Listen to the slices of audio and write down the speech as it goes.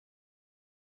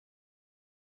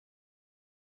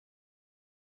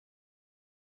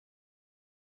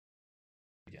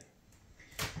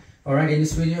Alright, in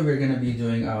this video we're going to be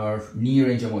doing our knee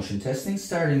range of motion testing,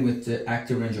 starting with the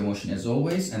active range of motion as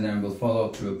always, and then we'll follow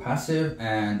through passive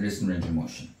and wrist range of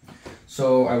motion.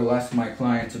 So I will ask my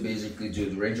client to basically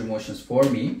do the range of motions for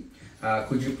me.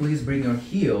 Could you please bring your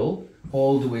heel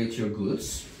all the way to your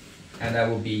glutes, and that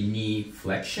will be knee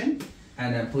flexion,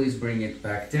 and then please bring it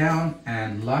back down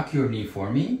and lock your knee for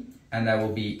me, and that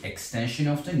will be extension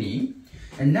of the knee.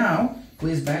 And now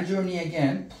please bend your knee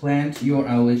again, plant your,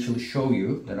 I will actually show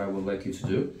you that I would like you to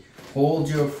do. Hold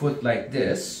your foot like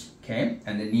this, okay,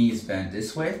 and the knee is bent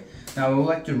this way. Now I would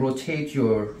like to rotate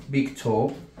your big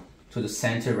toe to the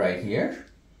center right here,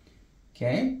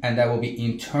 okay, and that will be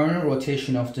internal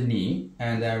rotation of the knee,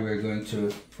 and then we're going to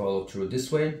follow through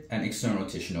this way and external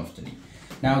rotation of the knee.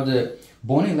 Now the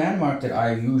bony landmark that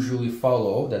I usually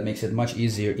follow that makes it much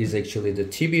easier is actually the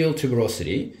tibial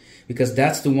tuberosity, because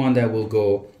that's the one that will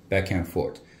go back and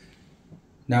forth.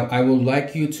 Now I would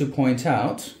like you to point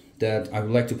out that,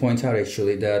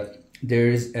 actually that there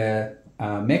is a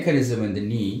mechanism in the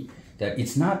knee that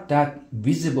it's not that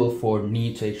visible for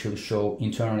knee to actually show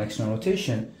internal and external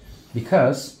rotation,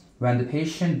 because when the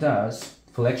patient does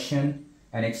flexion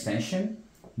and extension,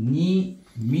 knee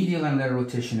medial and lateral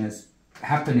rotation is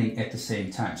happening at the same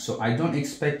time. So I don't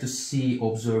expect to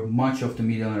observe much of the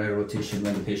medial and lateral rotation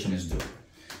when the patient is doing.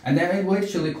 And then it will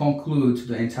actually conclude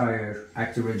the entire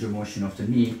active range of motion of the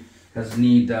knee, because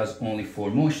knee does only 4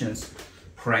 motions,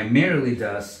 primarily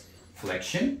does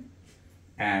flexion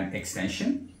and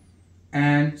extension,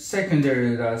 and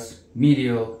secondarily does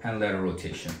medial and lateral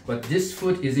rotation. But this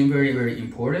foot is very, very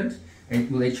important, and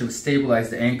it will actually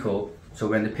stabilize the ankle. So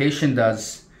when the patient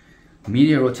does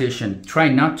medial rotation, try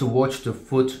not to watch the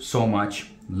foot so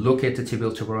much, look at the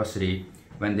tibial tuberosity.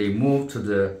 When they move to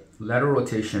the lateral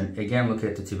rotation, again look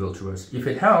at the tibial tuberosity. If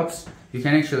it helps, you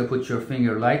can actually put your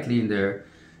finger lightly in there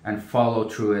and follow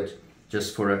through it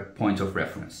just for a point of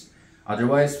reference.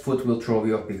 Otherwise, foot will throw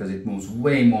you off because it moves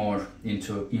way more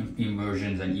into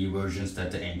inversions and eversions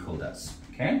that the ankle does.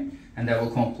 Okay, and that will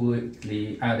complete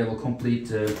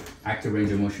the active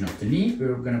range of motion of the knee.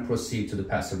 We're going to proceed to the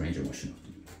passive range of motion of the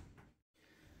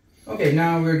knee. Okay,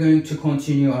 now we're going to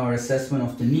continue our assessment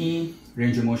of the knee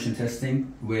range of motion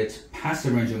testing with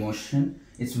passive range of motion.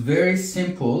 It's very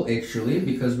simple actually,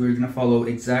 because we're going to follow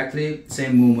exactly the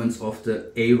same movements of the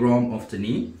AROM of the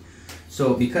knee.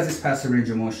 So because it's passive range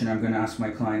of motion, I'm going to ask my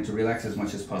client to relax as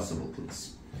much as possible,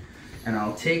 please. And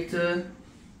I'll take the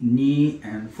knee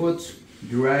and foot,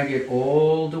 drag it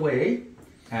all the way,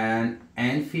 and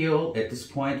feel at this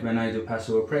point when I do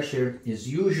passive pressure is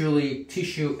usually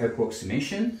tissue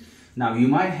approximation. Now you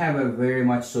might have a very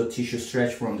much so tissue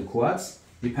stretch from the quads,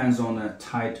 depends on the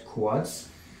tight quads,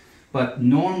 but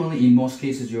normally in most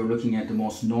cases you're looking at the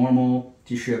most normal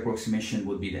tissue approximation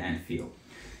would be the end feel.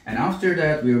 And after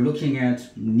that we're looking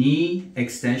at knee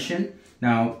extension.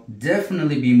 Now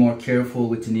definitely be more careful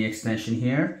with the knee extension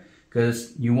here,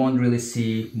 because you won't really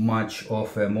see much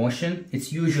of a motion.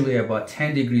 It's usually about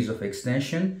 10 degrees of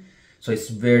extension, so it's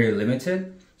very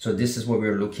limited. So this is what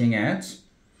we're looking at.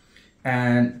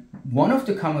 And one of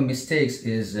the common mistakes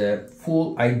is a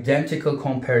full identical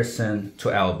comparison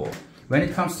to elbow. When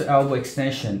it comes to elbow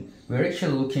extension, we're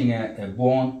actually looking at a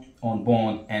bone on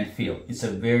bone and feel. It's a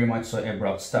very much so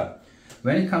abrupt stop.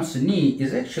 When it comes to knee,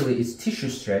 it's tissue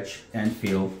stretch and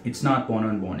feel. It's not bone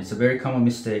on bone. It's a very common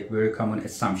mistake, very common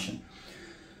assumption.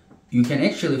 You can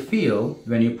actually feel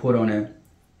when you put on a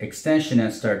extension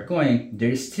and start going, there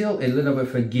is still a little bit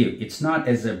of a give. It's not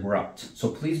as abrupt. So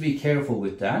please be careful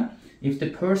with that. If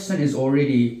the person is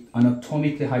already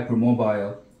anatomically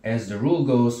hypermobile, as the rule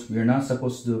goes, we're not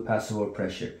supposed to do passive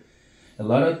pressure. A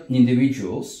lot of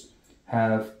individuals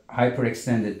have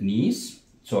hyperextended knees,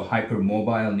 so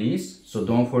hypermobile knees. So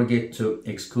don't forget to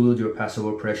exclude your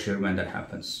passive pressure when that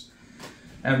happens.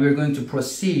 And we're going to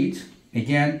proceed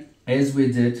again as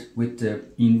we did with the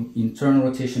internal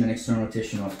rotation and external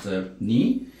rotation of the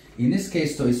knee. In this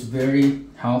case though, it's very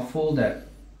helpful that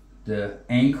the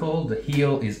ankle, the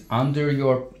heel is under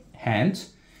your hand.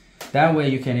 That way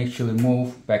you can actually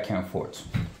move back and forth.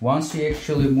 Once you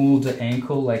actually move the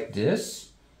ankle like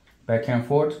this, back and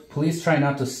forth, please try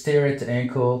not to stare at the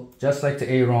ankle. Just like the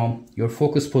AROM, your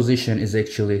focus position is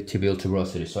actually tibial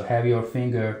tuberosity. So have your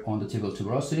finger on the tibial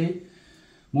tuberosity,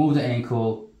 move the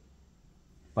ankle,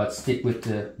 but stick with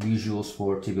the visuals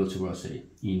for tibial tuberosity.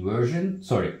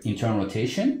 Internal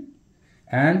rotation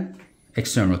and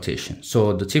external rotation.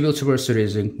 So the tibial tuberosity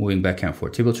is moving back and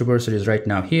forth. Tibial tuberosity is right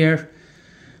now here.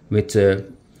 With the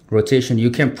rotation,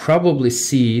 you can probably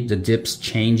see the dips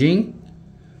changing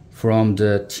from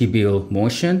the tibial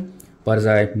motion. But as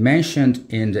I mentioned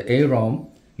in the AROM,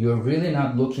 you're really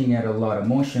not looking at a lot of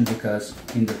motion, because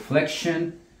in the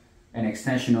flexion and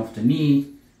extension of the knee,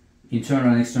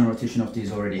 internal and external rotation of the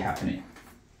is already happening.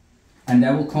 And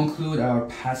that will conclude our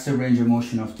passive range of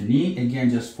motion of the knee.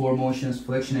 Again, just 4 motions: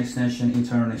 flexion, extension,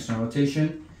 internal and external rotation,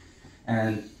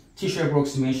 and tissue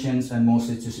approximations, and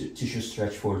mostly tissue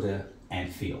stretch for the end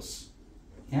feels.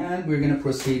 And we're going to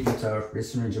proceed with our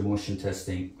resistant range of motion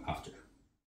testing after.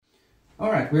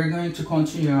 Alright, we're going to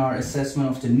continue our assessment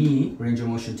of the knee range of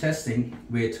motion testing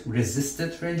with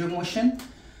resisted range of motion.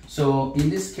 So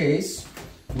in this case,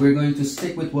 we're going to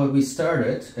stick with what we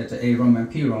started at the AROM and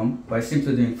PROM by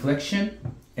simply doing flexion,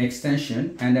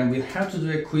 extension, and then we'll have to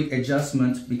do a quick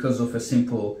adjustment because of a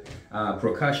simple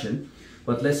percussion.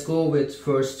 But let's go with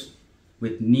first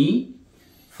with knee.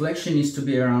 Flexion needs to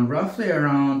be roughly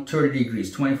around 30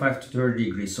 degrees, 25 to 30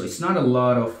 degrees. So it's not a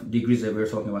lot of degrees that we're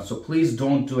talking about. So please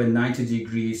don't do a 90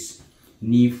 degrees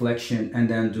knee flexion and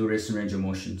then do resistant range of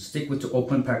motion. Stick with the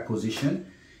open pack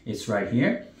position. It's right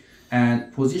here.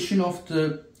 And position of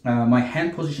the, my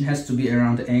hand position has to be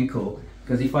around the ankle,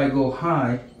 because if I go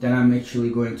high, then I'm actually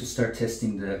going to start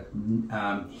testing the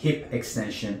hip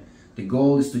extension. The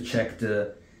goal is to check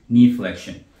the knee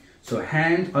flexion. So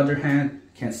other hand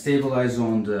can stabilize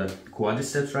on the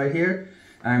quadriceps right here.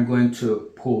 I'm going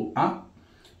to pull up.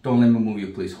 Don't let me move you,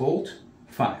 please. Hold.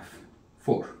 5,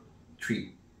 4,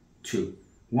 3, 2,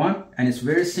 1. And it's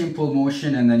very simple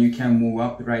motion, and then you can move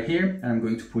up right here. And I'm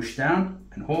going to push down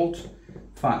and hold.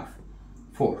 5,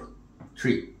 4,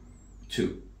 3,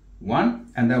 2,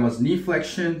 1. And that was knee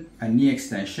flexion and knee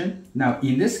extension. Now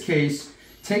in this case,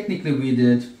 technically we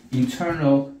did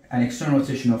internal and external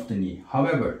rotation of the knee.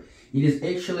 However, it is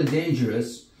actually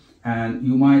dangerous, and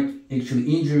you might actually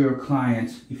injure your client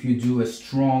if you do a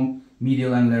strong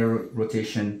medial and lateral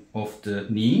rotation of the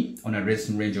knee on a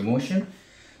resistant range of motion.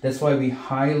 That's why we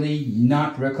highly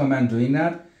not recommend doing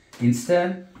that.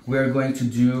 Instead, we're going to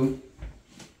do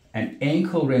an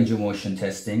ankle range of motion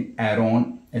testing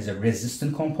add-on as a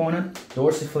resistant component,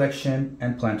 dorsiflexion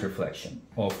and plantar flexion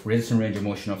of resistant range of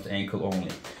motion of the ankle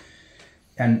only.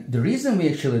 And the reason we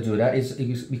actually do that is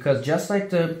because just like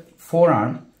the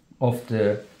forearm of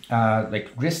the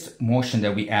wrist motion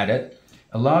that we added,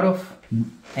 a lot of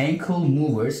ankle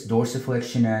movers,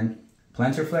 dorsiflexion and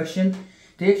plantar flexion,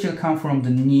 they actually come from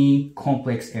the knee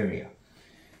complex area.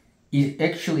 It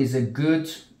actually is a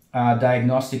good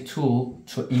diagnostic tool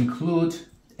to include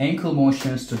ankle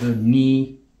motions to the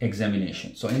knee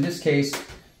examination. So in this case,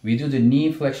 we do the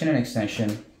knee flexion and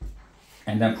extension,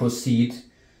 and then proceed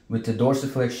with the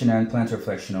dorsiflexion and plantar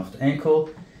flexion of the ankle.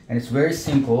 And it's very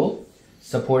simple,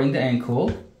 supporting the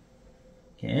ankle,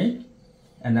 okay?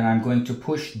 And then I'm going to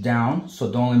push down,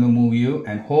 so don't let me move you,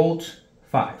 and hold.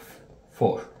 5,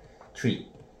 4, 3,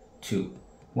 2,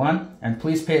 1. And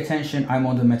please pay attention, I'm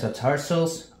on the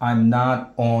metatarsals. I'm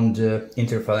not on the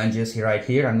interphalanges right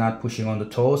here. I'm not pushing on the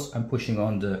toes. I'm pushing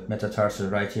on the metatarsal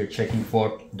right here, checking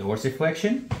for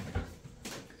dorsiflexion.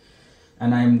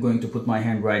 And I'm going to put my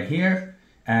hand right here.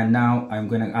 And now I'm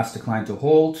going to ask the client to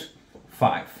hold.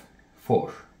 5,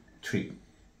 4, 3,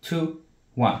 2,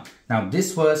 1. Now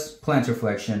this was plantar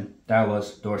flexion, that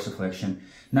was dorsiflexion.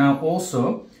 Now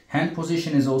also, hand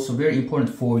position is also very important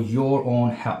for your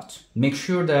own health. Make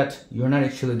sure that you're not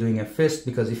actually doing a fist,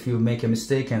 because if you make a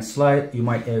mistake and slide, you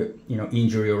might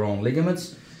injure your own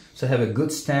ligaments. So have a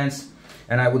good stance,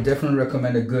 and I would definitely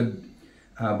recommend a good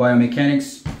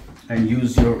biomechanics, and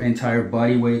use your entire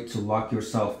body weight to lock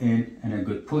yourself in, and a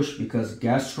good push, because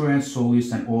gastro and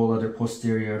soleus and all other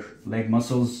posterior leg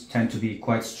muscles tend to be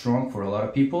quite strong for a lot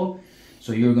of people.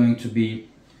 So you're going to be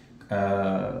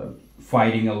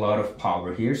fighting a lot of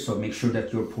power here. So make sure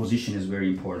that your position is very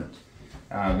important,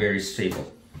 very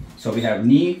stable. So we have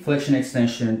knee flexion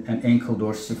extension and ankle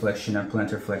dorsiflexion and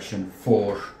plantar flexion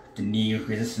for the knee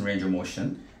resistant range of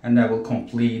motion, and that will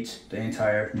complete the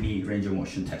entire knee range of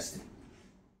motion testing.